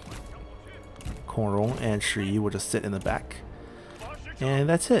duels. Kong Rong and Shi Yi will just sit in the back. And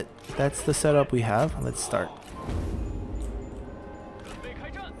that's it. That's the setup we have. Let's start.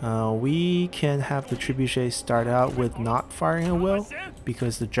 We can have the trebuchet start out with not firing a will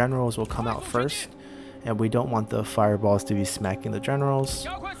because the generals will come out first. And we don't want the fireballs to be smacking the generals.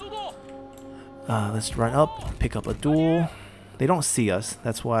 Let's run up, pick up a duel. They don't see us.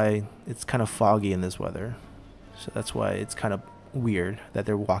 That's why it's kind of foggy in this weather. So that's why it's kind of weird that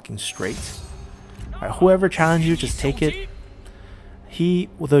they're walking straight. Alright, whoever challenges you, just take it.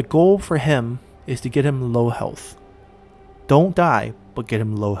 The goal for him is to get him low health. Don't die, but get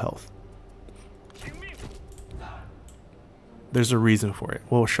him low health. There's a reason for it.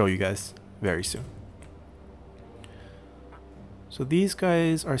 We'll show you guys very soon. So these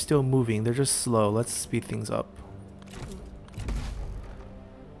guys are still moving. They're just slow. Let's speed things up.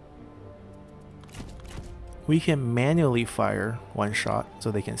 We can manually fire one shot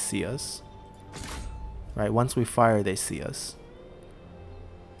so they can see us. Right, once we fire, they see us.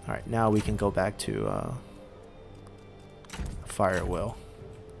 Alright, now we can go back to fire at will.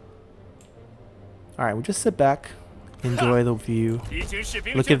 Alright, we just sit back, enjoy the view.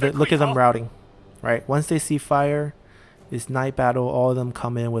 Look at them routing. Right, once they see fire, it's night battle, all of them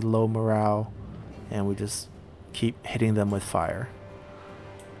come in with low morale, and we just keep hitting them with fire.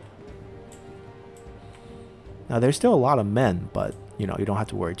 Now there's still a lot of men, but you know, you don't have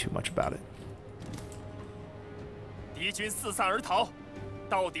to worry too much about it.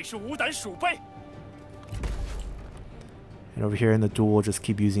 And over here in the duel, just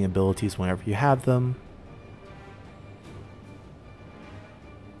keep using abilities whenever you have them.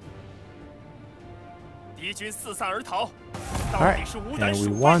 Alright, and we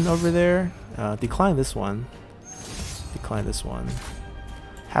won over there. Decline this one. Decline this one.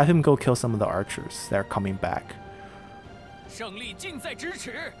 Have him go kill some of the archers that are coming back. You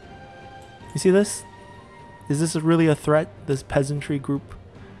see this? Is this really a threat? This peasantry group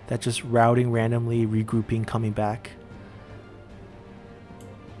that's just routing randomly, regrouping, coming back?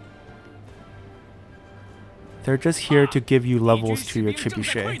 They're just here to give you levels to your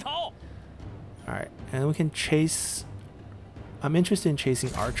trebuchet. Alright, and we can chase... I'm interested in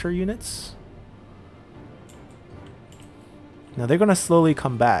chasing archer units. Now they're gonna slowly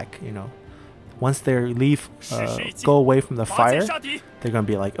come back, you know. Once they leave, go away from the fire, they're gonna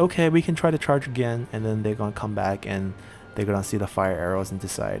be like, okay, we can try to charge again, and then they're gonna come back and they're gonna see the fire arrows and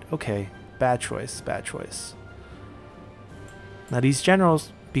decide, okay, bad choice, bad choice. Now these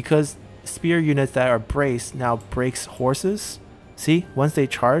generals, because spear units that are braced now breaks horses, see, once they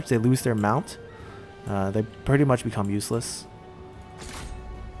charge, they lose their mount. They pretty much become useless.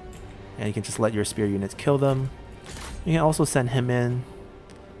 And you can just let your spear units kill them. You can also send him in.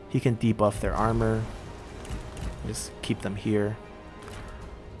 He can debuff their armor. Just keep them here.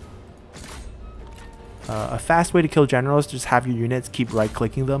 A fast way to kill generals is just have your units keep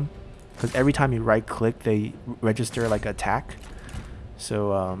right-clicking them. Because every time you right-click, they register like attack.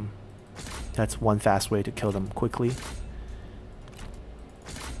 So that's one fast way to kill them quickly.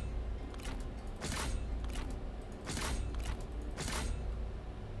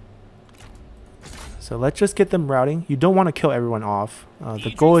 So let's just get them routing. You don't want to kill everyone off.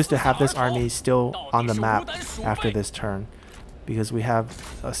 The goal is to have this army still on the map after this turn, because we have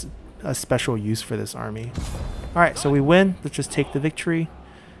a special use for this army. Alright, so we win. Let's just take the victory.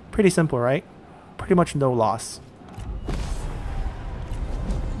 Pretty simple, right? Pretty much no loss.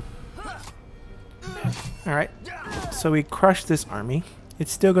 Alright, so we crushed this army.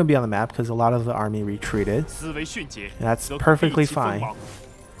 It's still going to be on the map because a lot of the army retreated. And that's perfectly fine.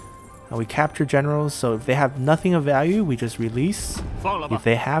 We capture generals, so if they have nothing of value, we just release. If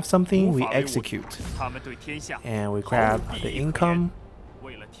they have something, we execute. And we grab the income.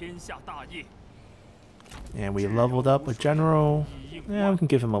 And we leveled up a general. Yeah, we can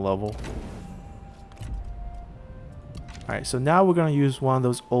give him a level. Alright, so now we're going to use one of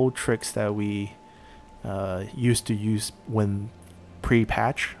those old tricks that we used to use when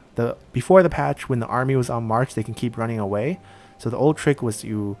pre-patch. Before the patch, when the army was on march, they can keep running away. So the old trick was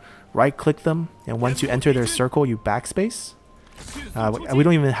you right-click them, and once you enter their circle, you backspace. We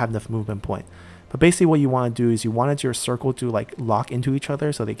don't even have enough movement point. But basically what you want to do is you wanted your circle to like lock into each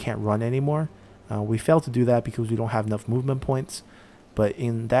other so they can't run anymore. We failed to do that because we don't have enough movement points. But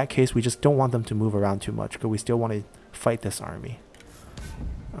in that case, we just don't want them to move around too much because we still want to fight this army.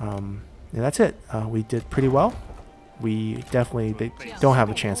 And that's it. We did pretty well. They don't have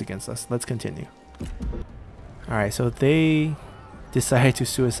a chance against us. Let's continue. Alright, so they decided to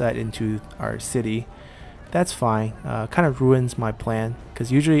suicide into our city. That's fine. Kind of ruins my plan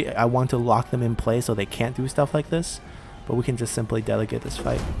because usually I want to lock them in place so they can't do stuff like this, but we can just simply delegate this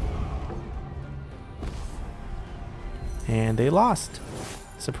fight. And they lost.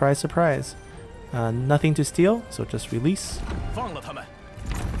 Surprise, surprise. Nothing to steal, so just release.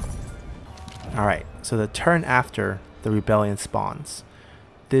 Alright, so the turn after the rebellion spawns,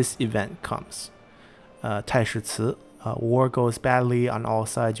 this event comes. Taishi, war goes badly on all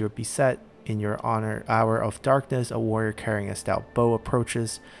sides, you're beset. In your hour of darkness, a warrior carrying a stout bow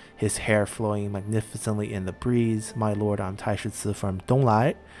approaches, his hair flowing magnificently in the breeze. My lord, I'm Taishi from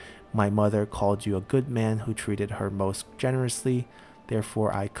Donglai. My mother called you a good man who treated her most generously.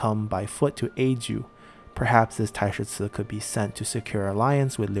 Therefore, I come by foot to aid you. Perhaps this Taishi could be sent to secure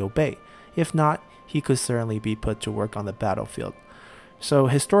alliance with Liu Bei. If not, he could certainly be put to work on the battlefield. So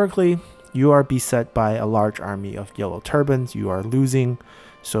historically, you are beset by a large army of Yellow Turbans. You are losing.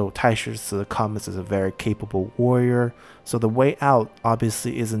 So Taishi comes as a very capable warrior. So the way out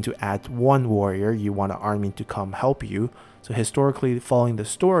obviously isn't to add one warrior. You want an army to come help you. So historically, following the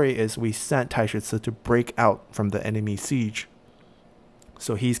story is we sent Taishi to break out from the enemy siege.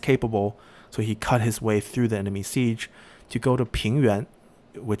 So he's capable. So he cut his way through the enemy siege to go to Pingyuan,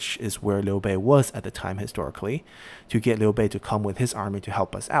 which is where Liu Bei was at the time historically, to get Liu Bei to come with his army to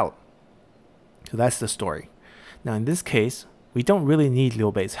help us out. So that's the story. Now in this case, we don't really need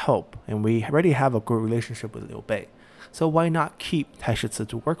Liu Bei's help, and we already have a good relationship with Liu Bei. So why not keep Taishi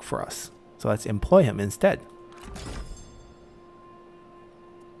to work for us? So let's employ him instead.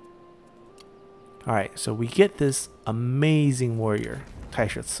 Alright, so we get this amazing warrior,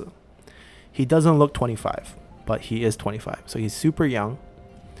 Taishi. He doesn't look 25, but he is 25. So he's super young.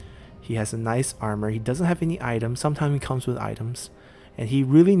 He has a nice armor. He doesn't have any items. Sometimes he comes with items. And he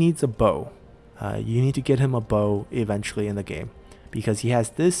really needs a bow. You need to get him a bow eventually in the game, because he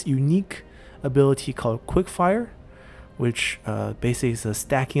has this unique ability called Quickfire, which basically is a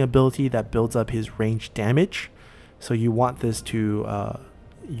stacking ability that builds up his range damage. So you want this to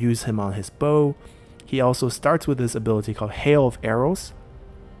use him on his bow. He also starts with this ability called Hail of Arrows.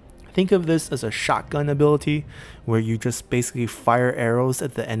 Think of this as a shotgun ability where you just basically fire arrows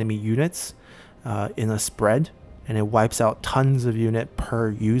at the enemy units in a spread, and it wipes out tons of unit per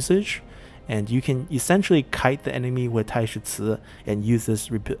usage. And you can essentially kite the enemy with Taishi and use this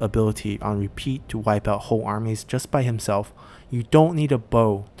ability on repeat to wipe out whole armies just by himself. You don't need a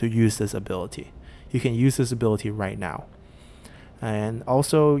bow to use this ability. You can use this ability right now. And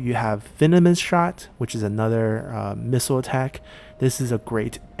also you have Venomous Shot, which is another missile attack. This is a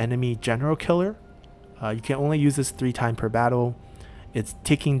great enemy general killer. You can only use this 3 times per battle. It's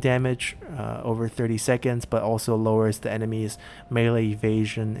ticking damage over 30 seconds, but also lowers the enemy's melee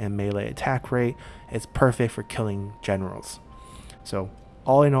evasion and melee attack rate. It's perfect for killing generals. So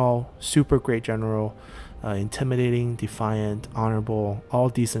all in all, super great general. Intimidating, defiant, honorable, all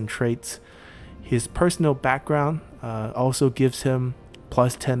decent traits. His personal background also gives him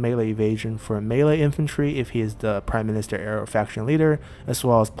plus 10 melee evasion for melee infantry if he is the Prime Minister Arrow faction leader, as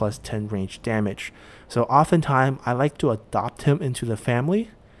well as plus 10 range damage. So oftentimes I like to adopt him into the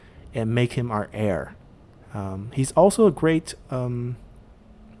family and make him our heir. He's also a great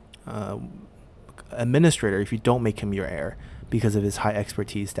administrator if you don't make him your heir because of his high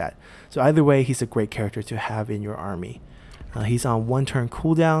expertise stat. So either way, he's a great character to have in your army. He's on 1 turn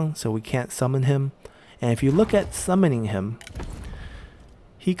cooldown, so we can't summon him. And if you look at summoning him,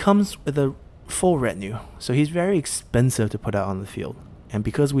 he comes with a full retinue, so he's very expensive to put out on the field. And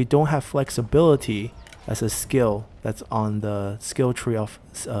because we don't have flexibility as a skill that's on the skill tree of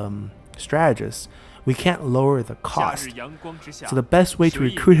strategist, we can't lower the cost. So the best way to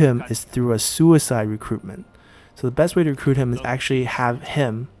recruit him is through a suicide recruitment. So the best way to recruit him is actually have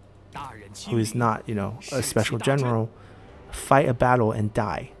him, who is not, you know, a special general, fight a battle and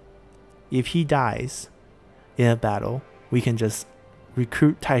die. If he dies in a battle, we can just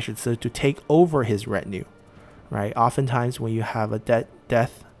recruit Taishi to take over his retinue, right? Oftentimes when you have a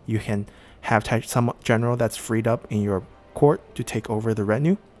death, you can have some general that's freed up in your court to take over the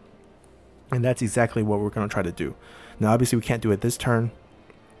retinue. And that's exactly what we're going to try to do. Now, obviously, we can't do it this turn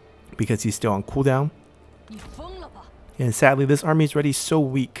because he's still on cooldown. And sadly, this army is already so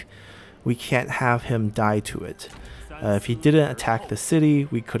weak, we can't have him die to it. If he didn't attack the city,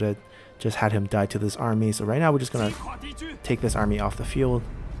 we could have just had him die to this army. So right now, we're just going to take this army off the field.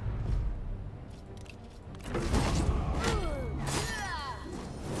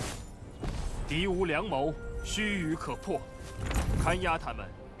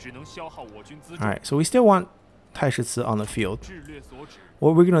 Alright, so we still want Taishi on the field.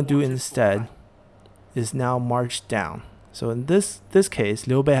 What we're going to do instead is now march down. So in this case,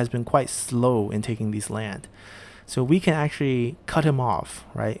 Liu Bei has been quite slow in taking these land. So we can actually cut him off,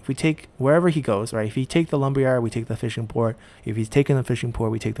 right? If we take wherever he goes, right? If he take the lumberyard, we take the fishing port. If he's taking the fishing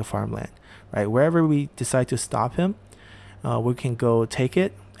port, we take the farmland, right? Wherever we decide to stop him, we can go take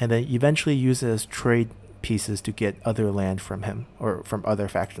it and then eventually use it as trade pieces to get other land from him or from other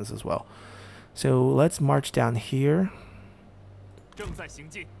factions as well. So let's march down here.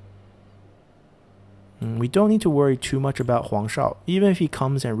 We don't need to worry too much about Huang Shao. Even if he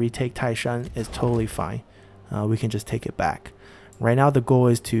comes and retake Taishan, it's totally fine. We can just take it back. Right now the goal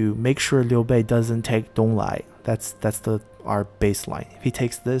is to make sure Liu Bei doesn't take Donglai. That's our baseline. If he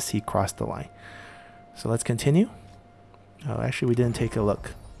takes this, he crossed the line. So let's continue. Oh, actually we didn't take a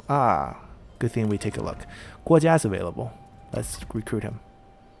look. Ah, good thing we take a look. Guojia is available. Let's recruit him.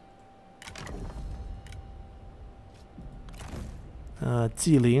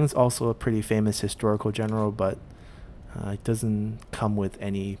 Jiling is also a pretty famous historical general, but it doesn't come with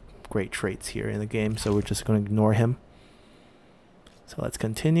any great traits here in the game, so we're just going to ignore him. So let's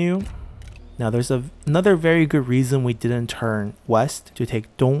continue. Now there's another very good reason we didn't turn west to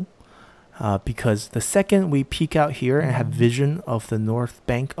take Dong, because the second we peek out here and have vision of the north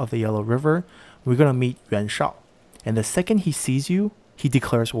bank of the Yellow River, we're going to meet Yuan Shao. And the second he sees you, he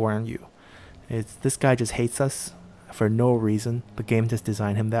declares war on you. This guy just hates us for no reason. The game just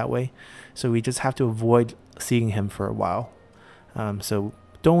designed him that way. So we just have to avoid seeing him for a while. So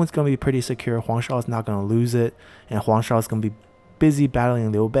Dong is going to be pretty secure. Huang Shao is not going to lose it. And Huang Shao is going to be busy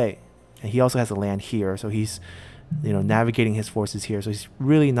battling Liu Bei. And he also has a land here. So he's, you know, navigating his forces here. So he's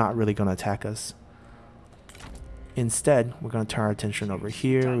really not going to attack us. Instead, we're going to turn our attention over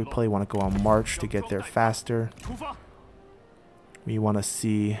here. We probably want to go on march to get there faster. We want to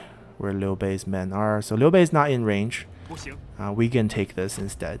see where Liu Bei's men are. So Liu Bei is not in range. We can take this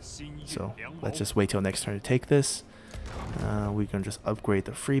instead. So let's just wait till next turn to take this. We can just upgrade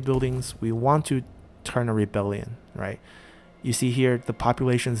the free buildings. We want to turn a rebellion, right? You see here, the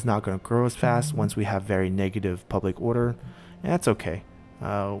population is not going to grow as fast once we have very negative public order. And that's okay.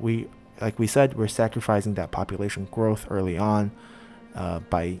 Like we said, we're sacrificing that population growth early on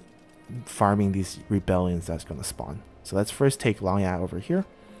by farming these rebellions that's going to spawn. So let's first take Langya over here.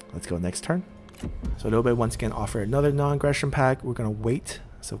 Let's go next turn. So Liu Bei once again offered another non-aggression pact. We're going to wait.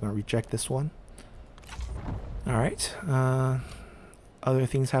 So we're going to reject this one. Alright. Other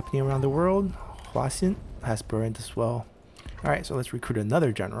things happening around the world. Huaxin has burned as well. Alright, so let's recruit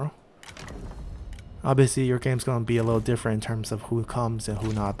another general. Obviously, your game's going to be a little different in terms of who comes and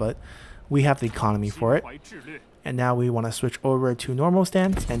who not, but we have the economy for it. And now we want to switch over to normal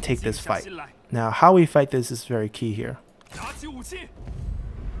stance and take this fight. Now, how we fight this is very key here.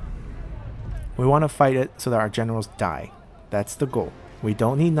 We want to fight it so that our generals die. That's the goal. We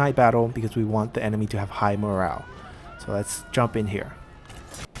don't need night battle because we want the enemy to have high morale. So let's jump in here.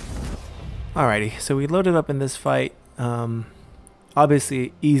 Alrighty, so we loaded up in this fight.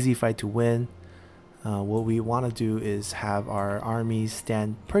 Obviously, easy fight to win. What we want to do is have our armies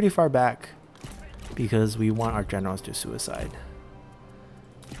stand pretty far back because we want our generals to suicide.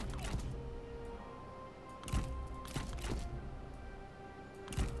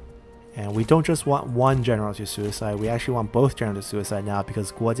 And we don't just want one general to suicide, we actually want both generals to suicide now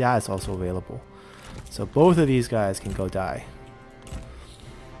because Guojia is also available. So both of these guys can go die.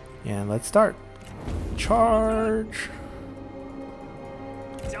 And let's start. Charge!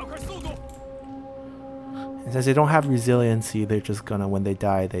 And since they don't have resiliency, they're just gonna, when they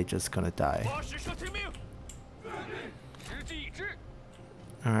die, they're just gonna die.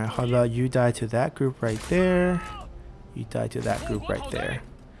 Alright, how about you die to that group right there? You die to that group right there.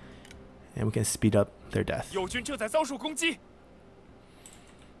 and we can speed up their death. 友军正在遭受攻击。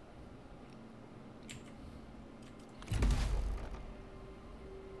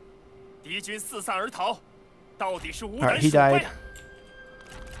敌军四散而逃，到底是无 Alright, 人 he 守备 died.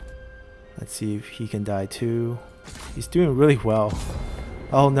 Let's see if he can die too. He's doing really well.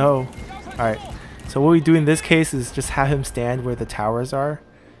 Oh no. Alright, so what we do in this case is just have him stand where the towers are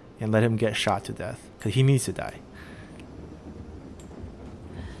and let him get shot to death, because he needs to die.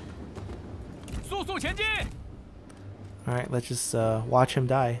 速速前进！ Alright, let's just watch him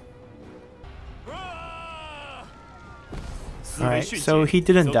die. Alright, so he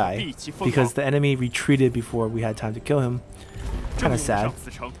didn't die because the enemy retreated before we had time to kill him. Kind of sad.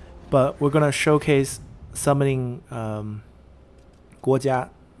 But we're going to showcase summoning 国家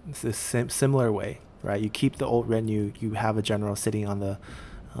it's a similar way, right? You keep the old retinue, you have a general sitting on the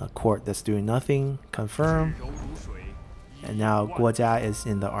court that's doing nothing, confirm. And now 国家 is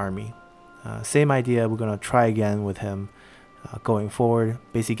in the army. Same idea, we're going to try again with him going forward.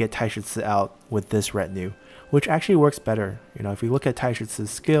 Basically get Taishi out with this retinue, which actually works better. You know, if you look at Taishi's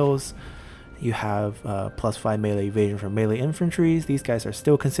skills, you have +5 melee evasion for melee infantries. These guys are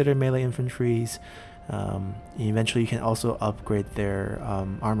still considered melee infantries. Eventually you can also upgrade their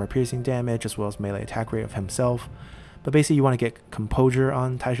armor piercing damage as well as melee attack rate of himself. But basically you want to get composure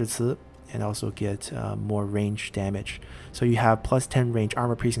on Taishi and also get more range damage. So you have +10 range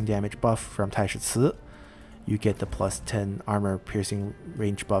armor piercing damage buff from Taishi. You get the +10 armor piercing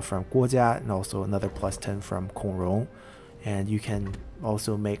range buff from 国家 and also another +10 from Kong Rong. And you can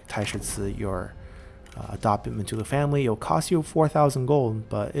also make Taishi your adopt him into the family. It'll cost you 4,000 gold,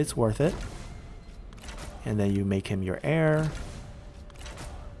 but it's worth it. And then you make him your heir.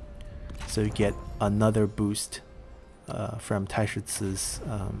 So you get another boost from Taishi's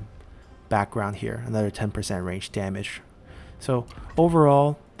background here, another 10% range damage. So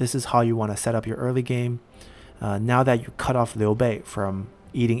overall, this is how you want to set up your early game. Now that you cut off Liu Bei from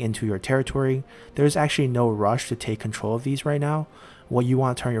eating into your territory, there's actually no rush to take control of these right now. What you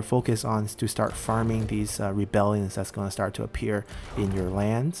want to turn your focus on is to start farming these rebellions that's going to start to appear in your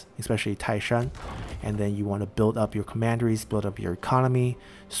lands, especially Taishan. And then you want to build up your commanderies, build up your economy,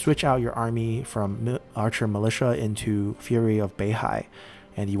 switch out your army from archer militia into Fury of Beihai.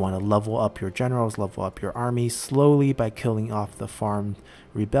 And you want to level up your generals, level up your army slowly by killing off the farmed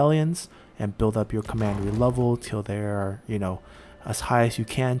rebellions and build up your commandery level till they're, you know, as high as you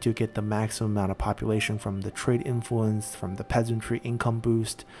can to get the maximum amount of population from the trade influence, from the peasantry income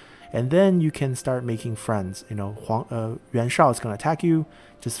boost. And then you can start making friends. You know, Yuan Shao is going to attack you,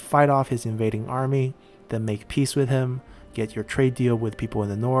 just fight off his invading army, then make peace with him, get your trade deal with people in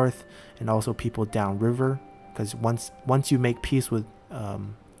the north and also people downriver. Because once you make peace with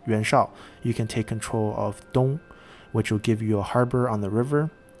Yuan Shao, you can take control of Dong, which will give you a harbor on the river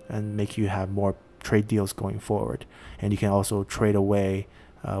and make you have more trade deals going forward. And you can also trade away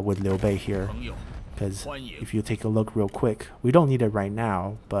with Liu Bei here, because if you take a look real quick, we don't need it right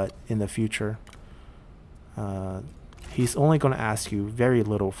now, but in the future he's only going to ask you very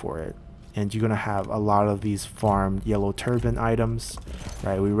little for it, and you're going to have a lot of these farmed Yellow Turban items,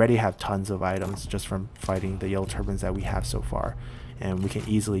 right? We already have tons of items just from fighting the Yellow Turbans that we have so far, and we can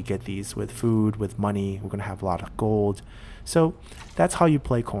easily get these with food, with money. We're going to have a lot of gold. So that's how you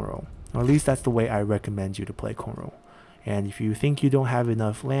play Kong Rong. Or at least that's the way I recommend you to play Kong Rong. And if you think you don't have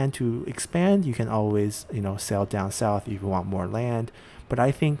enough land to expand, you can always, you know, sail down south if you want more land. But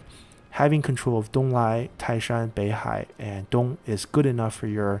I think having control of Donglai, Taishan, Beihai, and Dong is good enough for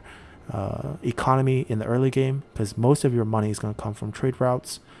your economy in the early game, because most of your money is going to come from trade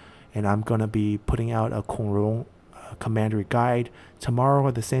routes. And I'm going to be putting out a Kong Rong commandery guide tomorrow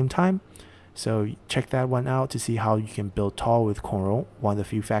at the same time. So check that one out to see how you can build tall with Kong Rong, one of the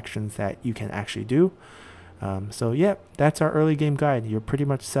few factions that you can actually do. So yeah, that's our early game guide. You're pretty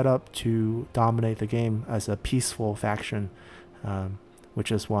much set up to dominate the game as a peaceful faction, which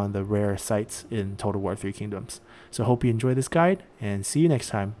is one of the rare sights in Total War 3 Kingdoms. So hope you enjoy this guide and see you next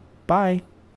time. Bye!